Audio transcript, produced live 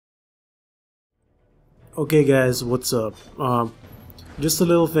Okay guys, what's up? Just a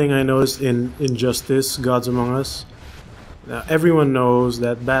little thing I noticed in Injustice, Gods Among Us. Now, everyone knows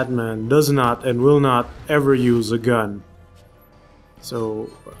that Batman does not and will not ever use a gun.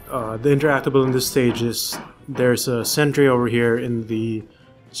 So, the interactable in this stage is there's a sentry over here in the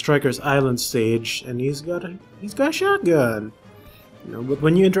Strikers Island stage, and he's got a shotgun. You know, but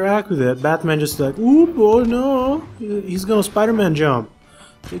when you interact with it, Batman just like, oop, oh no, he's gonna Spider-Man jump.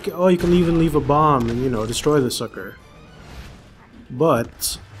 You can even leave a bomb and, you know, destroy the sucker.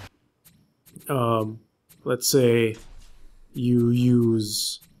 But, let's say you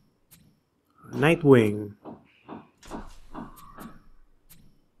use Nightwing.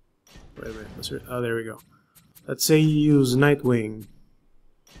 Wait a minute, oh, there we go. Let's say you use Nightwing.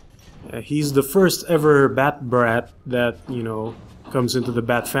 He's the first ever Bat Brat that, you know, comes into the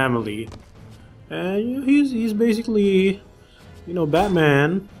Bat family. And he's basically, you know,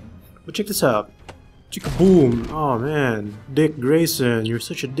 Batman. But check this out. Chicka boom. Oh man. Dick Grayson, you're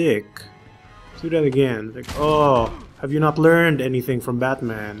such a dick. Let's do that again. Like, oh, have you not learned anything from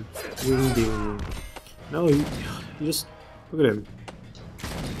Batman? Ding ding. No, you just look at him.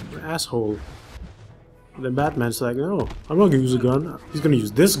 You're an asshole. And then Batman's like, no, I'm not gonna use a gun. He's gonna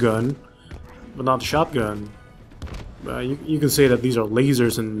use this gun, but not the shotgun. You can say that these are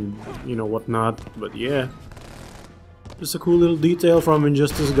lasers and, you know, whatnot, but yeah. Just a cool little detail from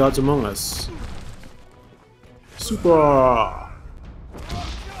Injustice Gods Among Us. Super!